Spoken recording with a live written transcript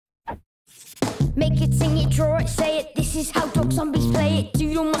Make it, sing it, draw it, say it. This is how dog zombies play it.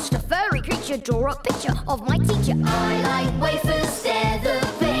 Doodle must a furry creature. Draw a picture of my teacher. I like wafers, they're the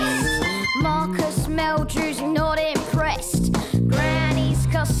best. Marcus Meldrew's not impressed. Granny's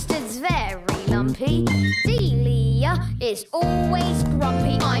custard's very lumpy. Delia is always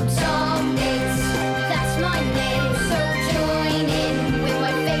grumpy. I'm Tom Gates, that's my name. So join in with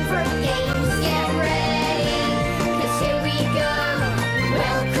my favourite games. Get ready, 'cause here we go.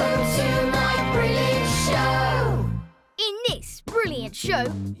 Welcome to my brilliant show. In this brilliant show,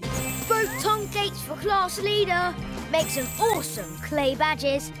 vote Tom Gates for class leader, make some awesome clay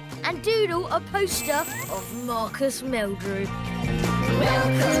badges, and doodle a poster of Marcus Meldrew.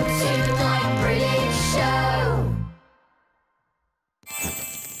 Welcome to my brilliant show.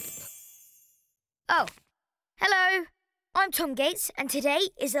 Oh, hello. I'm Tom Gates, and today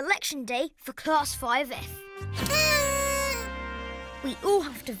is election day for Class 5F. We all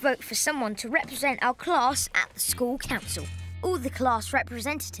have to vote for someone to represent our class at the school council. All the class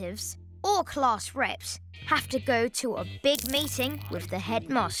representatives, or class reps, have to go to a big meeting with the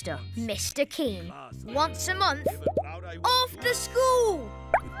headmaster, Mr. Keen, once a month, after school.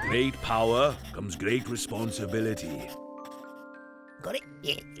 With great power comes great responsibility. Got it?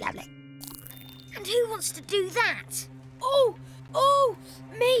 Yeah, lovely. And who wants to do that? Oh,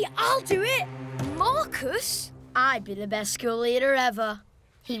 me, I'll do it. Marcus? I'd be the best school leader ever.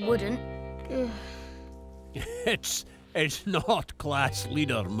 He wouldn't. It's not class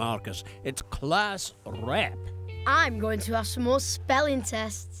leader, Marcus. It's class rep. I'm going to have some more spelling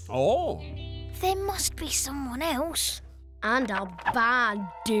tests. Oh. There must be someone else. And I'll ban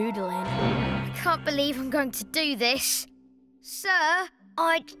doodling. I can't believe I'm going to do this. Sir,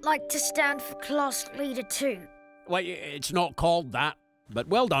 I'd like to stand for class leader too. Well, it's not called that, but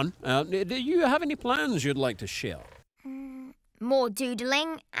well done. Do you have any plans you'd like to share? More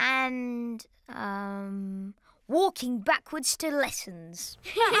doodling and, walking backwards to lessons.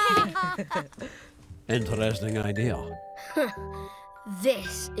 Interesting idea.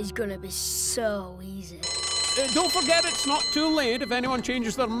 This is going to be so easy. Don't forget, it's not too late. If anyone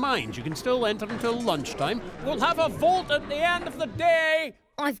changes their mind, you can still enter until lunchtime. We'll have a vote at the end of the day.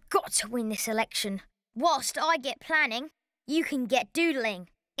 I've got to win this election. Whilst I get planning, you can get doodling.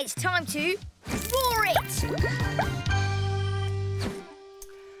 It's time to draw it!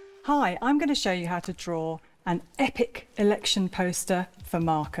 Hi, I'm going to show you how to draw an epic election poster for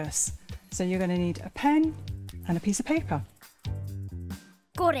Marcus. So you're going to need a pen and a piece of paper.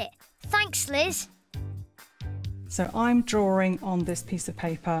 Got it. Thanks, Liz. So I'm drawing on this piece of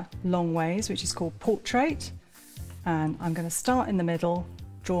paper long ways, which is called portrait. And I'm going to start in the middle,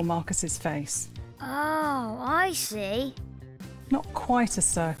 draw Marcus's face. Oh, I see. Not quite a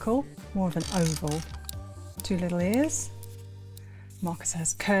circle, more of an oval. 2 little ears. Marcus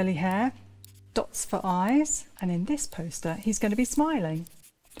has curly hair, dots for eyes, and in this poster he's going to be smiling.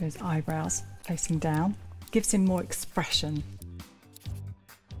 Do his eyebrows facing down, gives him more expression.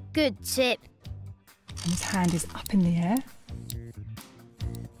 Good tip. And his hand is up in the air.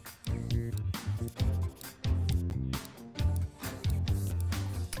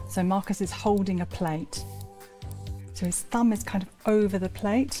 So Marcus is holding a plate. So his thumb is kind of over the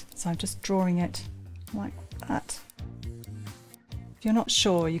plate, so I'm just drawing it like that. If you're not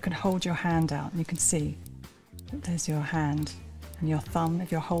sure, you can hold your hand out and you can see that there's your hand and your thumb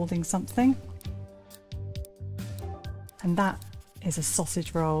if you're holding something. And that is a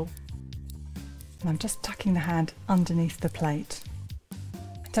sausage roll. And I'm just tucking the hand underneath the plate.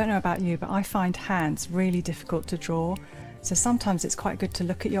 I don't know about you, but I find hands really difficult to draw. So sometimes it's quite good to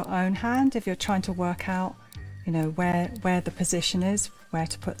look at your own hand if you're trying to work out, you know, where the position is, where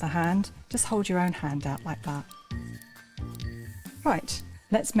to put the hand. Just hold your own hand out like that. Right,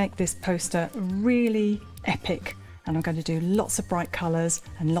 let's make this poster really epic. And I'm going to do lots of bright colours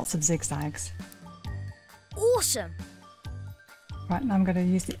and lots of zigzags. Awesome! Right, now I'm going to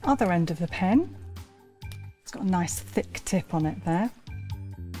use the other end of the pen. It's got a nice thick tip on it there.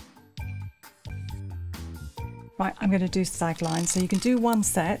 Right, I'm going to do zag lines. So you can do one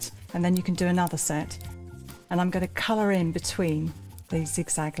set and then you can do another set. And I'm going to colour in between these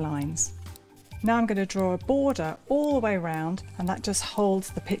zigzag lines. Now I'm going to draw a border all the way around, and that just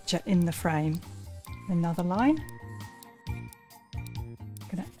holds the picture in the frame. Another line. I'm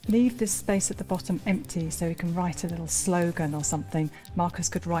going to leave this space at the bottom empty so we can write a little slogan or something. Marcus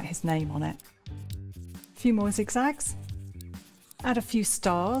could write his name on it. A few more zigzags. Add a few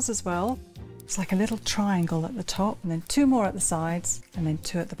stars as well. It's like a little triangle at the top, and then 2 more at the sides, and then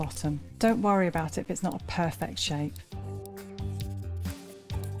 2 at the bottom. Don't worry about it if it's not a perfect shape.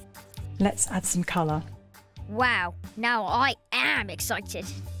 Let's add some colour. Wow, now I am excited.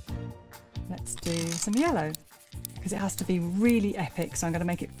 Let's do some yellow, because it has to be really epic, so I'm going to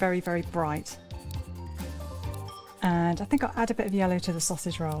make it very, very bright. And I think I'll add a bit of yellow to the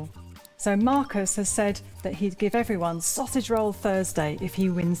sausage roll. So Marcus has said that he'd give everyone Sausage Roll Thursday if he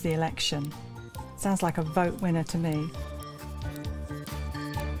wins the election. Sounds like a vote winner to me.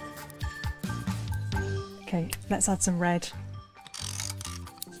 Okay, let's add some red.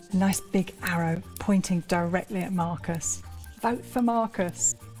 A nice big arrow pointing directly at Marcus. Vote for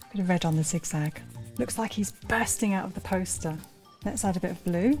Marcus. Bit of red on the zigzag. Looks like he's bursting out of the poster. Let's add a bit of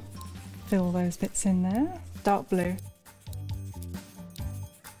blue. Fill those bits in there. Dark blue.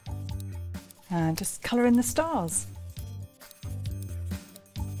 And just colour in the stars.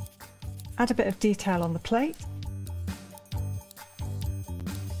 Add a bit of detail on the plate.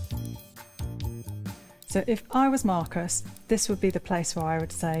 So if I was Marcus, this would be the place where I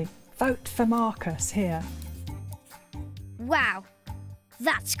would say, vote for Marcus here. Wow,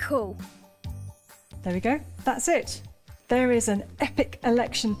 that's cool. There we go, that's it. There is an epic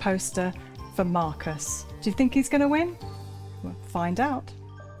election poster for Marcus. Do you think he's going to win? We'll find out.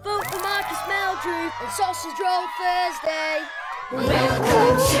 Vote for Marcus Meldrew and Sausage Roll Thursday.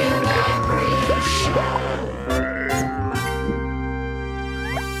 Welcome to my British show.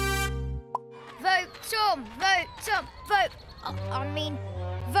 Vote Tom, vote. I mean,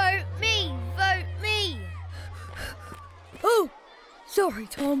 vote me. Oh, sorry,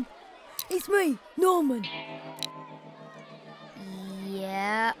 Tom. It's me, Norman.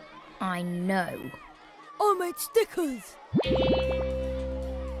 Yeah, I know. I made stickers.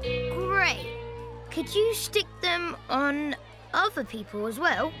 Great. Could you stick them on other people as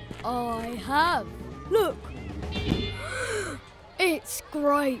well? I have. Look. It's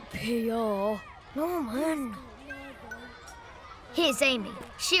great PR. Norman. Here's Amy.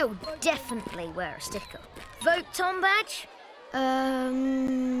 She'll definitely wear a sticker. Vote Tom badge?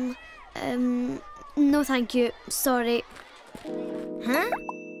 No thank you. Sorry. Huh?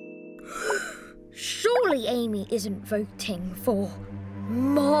 Surely Amy isn't voting for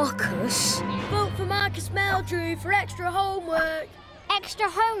Marcus. Vote for Marcus Meldrew for extra homework. Extra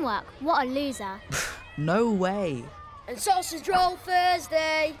homework? What a loser. No way. And Sausage Roll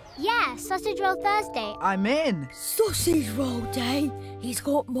Thursday. Yeah, Sausage Roll Thursday. I'm in. Sausage Roll Day. He's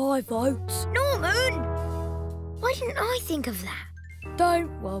got my votes. Norman! Why didn't I think of that?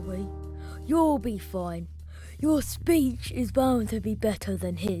 Don't worry. You'll be fine. Your speech is bound to be better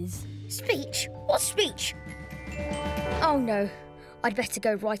than his. Speech? What speech? Oh no, I'd better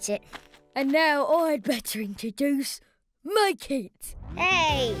go write it. And now I'd better introduce Make It.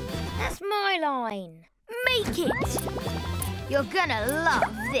 Hey, that's my line. Make it! You're gonna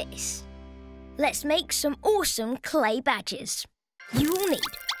love this. Let's make some awesome clay badges. You will need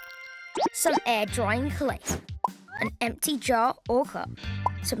some air drying clay, an empty jar or cup,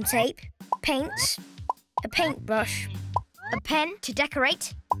 some tape, paints, a paintbrush, a pen to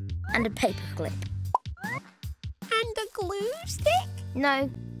decorate, and a paper clip. And a glue stick? No,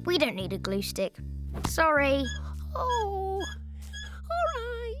 we don't need a glue stick. Sorry. Oh, all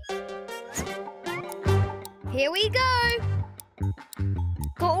right. Here we go.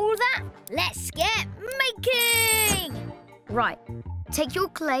 Got all that? Let's get making! Right, take your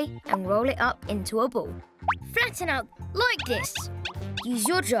clay and roll it up into a ball. Flatten out like this. Use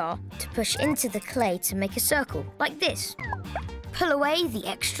your jar to push into the clay to make a circle, like this. Pull away the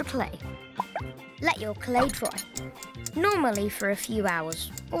extra clay. Let your clay dry, normally for a few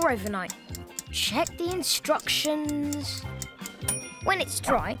hours or overnight. Check the instructions. When it's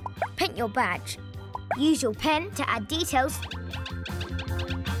dry, paint your badge. Use your pen to add details.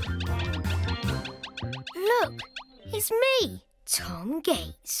 Look, it's me, Tom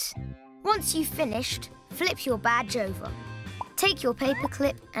Gates. Once you've finished, flip your badge over. Take your paper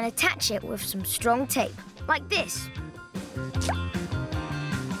clip and attach it with some strong tape, like this.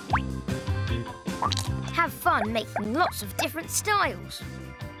 Have fun making lots of different styles.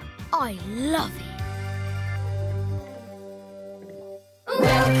 I love it.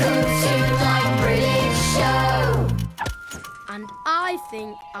 Welcome to my British show. And I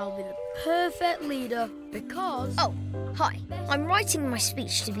think I'll be the perfect leader because... Oh, hi. I'm writing my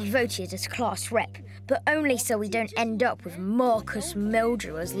speech to be voted as class rep, but only so we don't end up with Marcus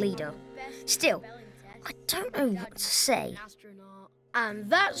Meldrew as leader. Still, I don't know what to say. And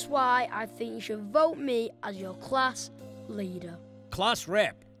that's why I think you should vote me as your class leader. Class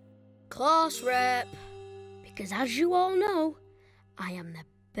rep. Class rep. Because as you all know, I am the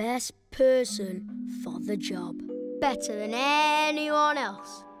best person for the job. Better than anyone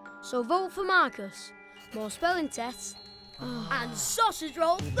else. So vote for Marcus. More spelling tests. And Sausage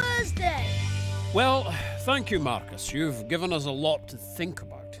Roll Thursday. Well, thank you, Marcus. You've given us a lot to think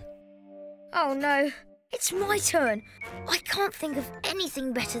about. Oh no, it's my turn. I can't think of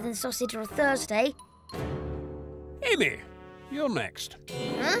anything better than Sausage Roll Thursday. Amy, you're next.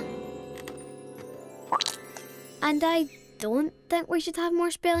 Huh? And I don't think we should have more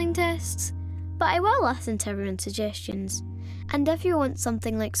spelling tests, but I will listen to everyone's suggestions. And if you want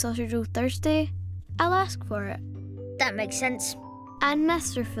something like Sausage Roll Thursday, I'll ask for it. That makes sense. And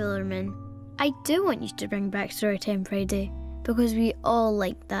Mr Fullerman, I do want you to bring back Storytime Friday, because we all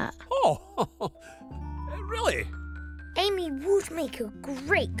like that. Oh, really? Amy would make a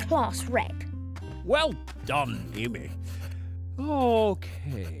great class rep. Well done, Amy.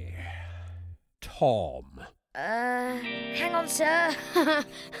 Okay. Tom. Hang on, sir.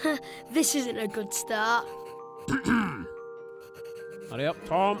 This isn't a good start. Hurry up,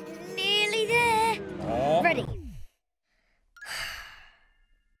 Tom. Nearly there. Oh. Ready.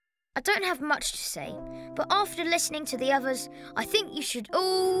 I don't have much to say, but after listening to the others, I think you should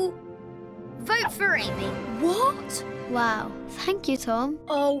all vote for Amy. What? Wow, thank you, Tom.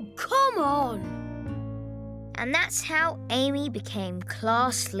 Oh, come on. And that's how Amy became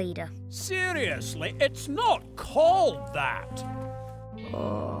class leader. Seriously, it's not called that.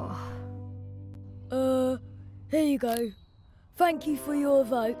 Here you go. Thank you for your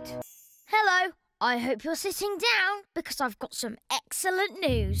vote. Hello. I hope you're sitting down because I've got some excellent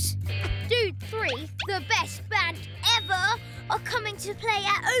news. Dude 3, the best band ever, are coming to play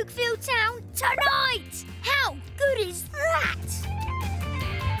at Oakville Town tonight. How good is that?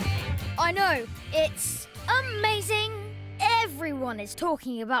 I know, it's amazing. Everyone is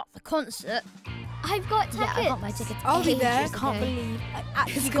talking about the concert. I've got tickets. Yeah, I got my tickets. I'll be there. I can't believe I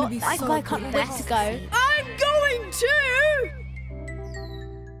can't wait to go. I'm going too!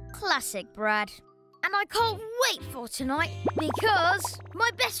 Classic, Brad. And I can't wait for tonight because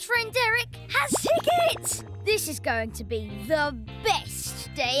my best friend Derek has tickets! This is going to be the best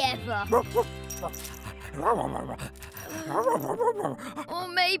day ever. Or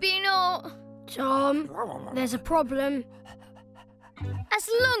maybe not. Tom, there's a problem. As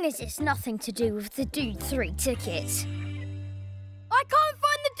long as it's nothing to do with the Dude 3 tickets. I can't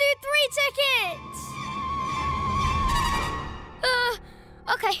find the Dude 3 tickets!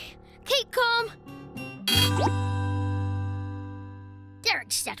 Okay, keep calm.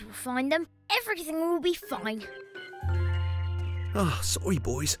 Derek's dad will find them. Everything will be fine. Sorry,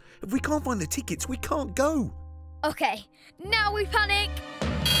 boys. If we can't find the tickets, we can't go. Okay, now we panic.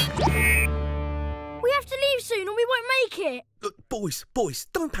 We have to leave soon or we won't make it. Look, boys,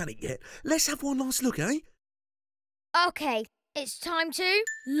 don't panic yet. Let's have one last look, eh? Okay, it's time to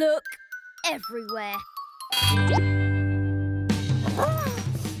look everywhere.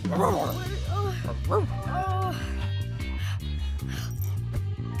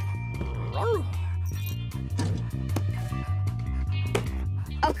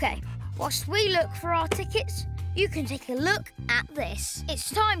 Okay, whilst we look for our tickets, you can take a look at this. It's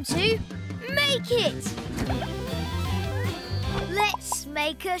time to make it! Let's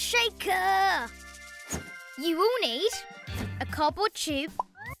make a shaker! You will need a cardboard tube,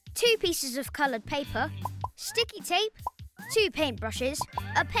 2 pieces of coloured paper, sticky tape, 2 paintbrushes,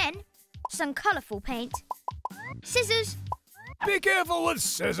 a pen, some colourful paint, scissors, Be careful with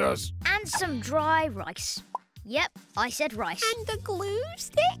scissors. and some dry rice. Yep, I said rice. And the glue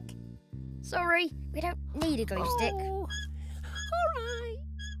stick? Sorry, we don't need a glue stick. Oh, all right.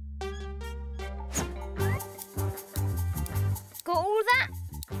 Got all that?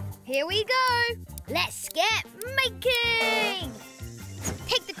 Here we go. Let's get making!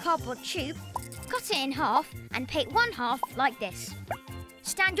 Take the cardboard tube, cut it in half and paint one half like this.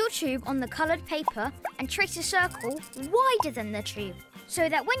 Stand your tube on the coloured paper and trace a circle wider than the tube so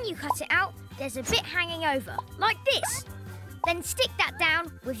that when you cut it out, there's a bit hanging over, like this. Then stick that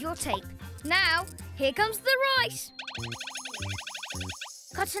down with your tape. Now, here comes the rice.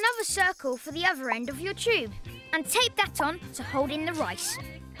 Cut another circle for the other end of your tube and tape that on to hold in the rice.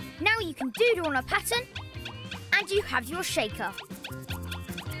 Now you can doodle on a pattern and you have your shaker.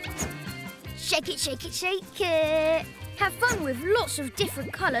 Shake it, shake it, shake it. Have fun with lots of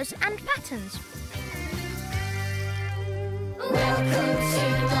different colours and patterns. Welcome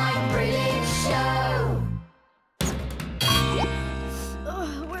to my brilliant show.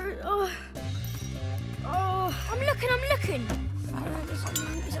 I'm looking.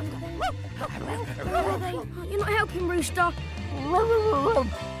 Where are they? You're not helping, Rooster.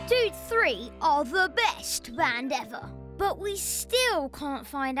 Dude 3 are the best band ever, but we still can't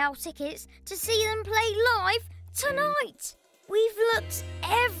find our tickets to see them play live tonight. We've looked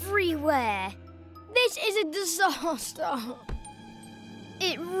everywhere. This is a disaster.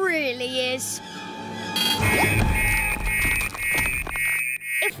 It really is.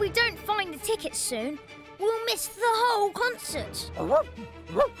 If we don't find the tickets soon, we'll miss the whole concert. Not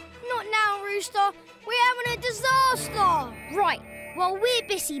now, Rooster. We're having a disaster. Right, while we're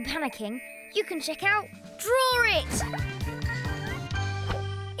busy panicking, you can check out Draw It.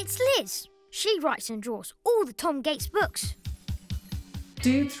 It's Liz. She writes and draws all the Tom Gates books.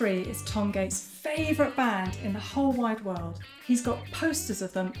 Dude 3 is Tom Gates' favourite band in the whole wide world. He's got posters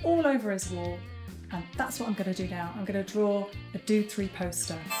of them all over his wall, and that's what I'm going to do now. I'm going to draw a Dude 3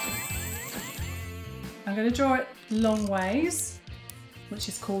 poster. I'm going to draw it long ways, which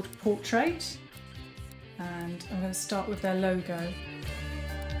is called portrait, and I'm going to start with their logo.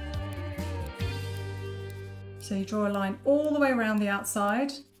 So you draw a line all the way around the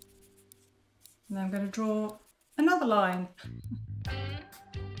outside, and then I'm going to draw another line.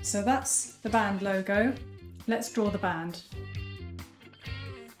 So that's the band logo. Let's draw the band.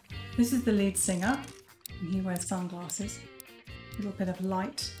 This is the lead singer, and he wears sunglasses. A little bit of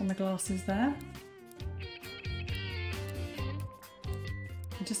light on the glasses there.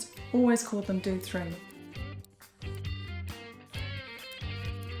 I just always called them Dude 3.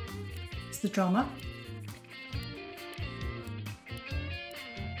 It's the drummer.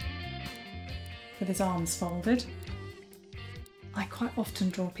 With his arms folded. I quite often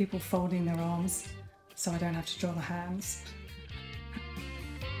draw people folding their arms, so I don't have to draw the hands.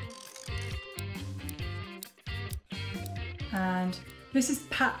 And this is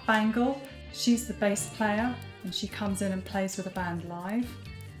Pat Bangle. She's the bass player, and she comes in and plays with the band live.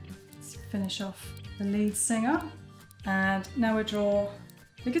 Let's finish off the lead singer. And now we draw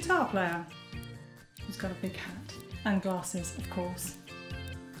the guitar player, who's got a big hat and glasses, of course.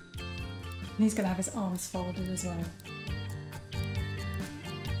 And he's going to have his arms folded as well.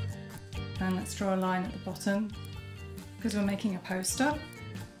 And let's draw a line at the bottom because we're making a poster.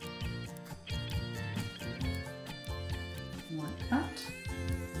 Like that.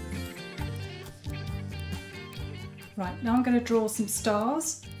 Right, now I'm going to draw some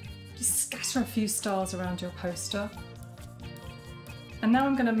stars. Just scatter a few stars around your poster. And now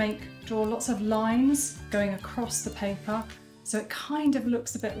I'm going to draw lots of lines going across the paper, so it kind of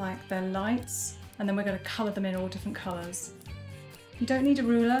looks a bit like they're lights, and then we're going to colour them in all different colours. You don't need a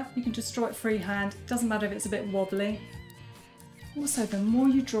ruler, you can just draw it freehand. It doesn't matter if it's a bit wobbly. Also, the more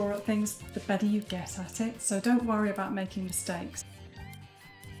you draw at things, the better you get at it, so don't worry about making mistakes.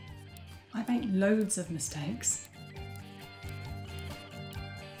 I make loads of mistakes.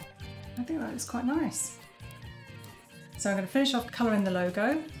 I think that looks quite nice. So I'm going to finish off colouring the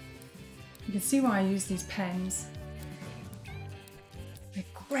logo. You can see why I use these pens. They're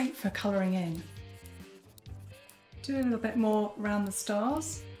great for colouring in. Do a little bit more around the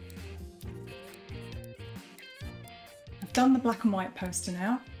stars. I've done the black and white poster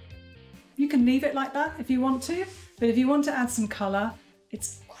now. You can leave it like that if you want to, but if you want to add some colour,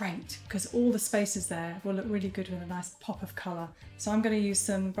 it's great because all the spaces there will look really good with a nice pop of colour. So I'm going to use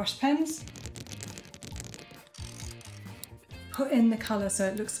some brush pens. Put in the colour so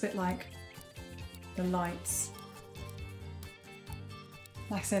it looks a bit like the lights.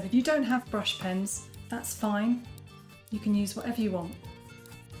 Like I said, if you don't have brush pens, that's fine. You can use whatever you want.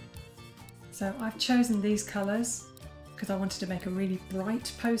 So I've chosen these colours because I wanted to make a really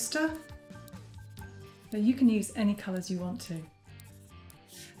bright poster. But you can use any colours you want to.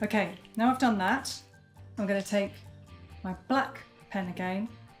 Okay, now I've done that, I'm going to take my black pen again,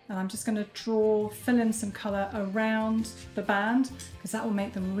 and I'm just going to fill in some colour around the band because that will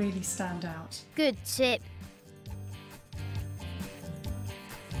make them really stand out. Good tip.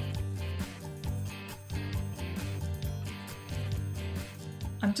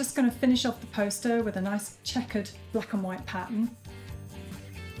 I'm just going to finish off the poster with a nice checkered black and white pattern.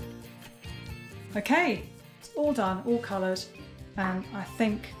 Okay, it's all done, all coloured, and I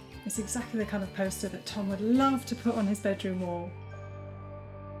think it's exactly the kind of poster that Tom would love to put on his bedroom wall.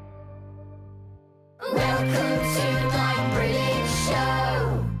 Welcome to my brilliant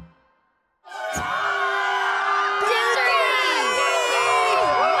show!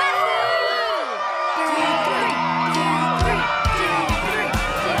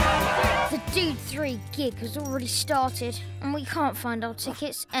 Dude 3 gig has already started and we can't find our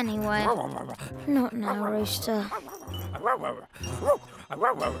tickets anywhere. Not now, Rooster.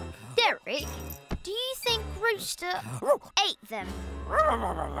 Derek, do you think Rooster ate them?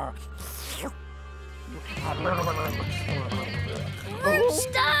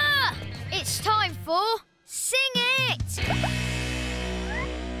 Rooster! It's time for Sing It!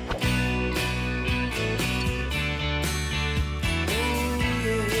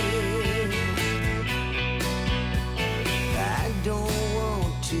 I don't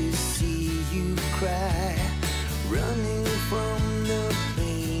want to see you cry, running from the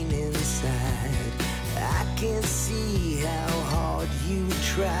pain.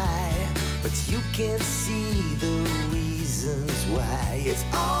 cry, but you can't see the reasons why. It's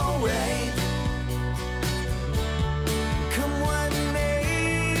alright, come what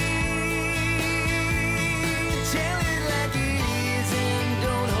may. Tell it like it is and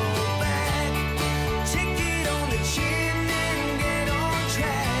don't hold back. Take it on the chin and get on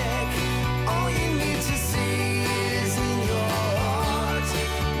track. All you need to say is in your heart.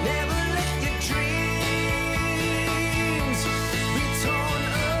 Never let your dreams be torn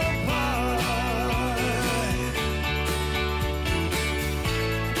apart.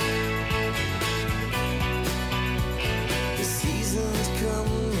 The seasons come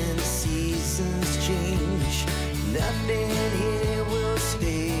and seasons change. Nothing here will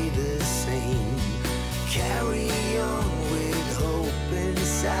stay the same. Carry on with hope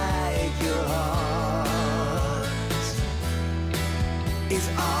inside your heart. It's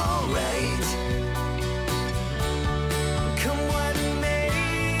alright, come what may.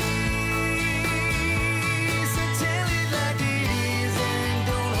 So tell it like it is and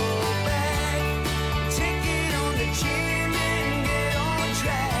don't hold back. Take it on the chin and get on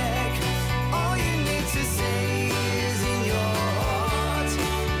track. All you need to say is in your heart.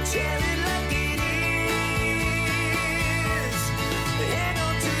 Tell it like it is. Hang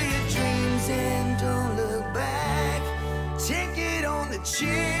on to your dreams and don't look back. Take it on the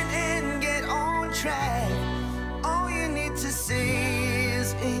chin and get on track. All you need to say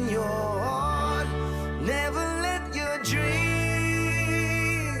is in your heart. Never let your dreams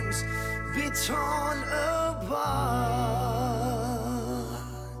be torn apart.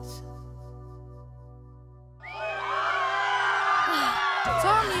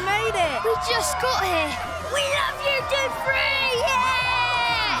 Tom, you made it! We just got here. We love you, Dude Free! Yay!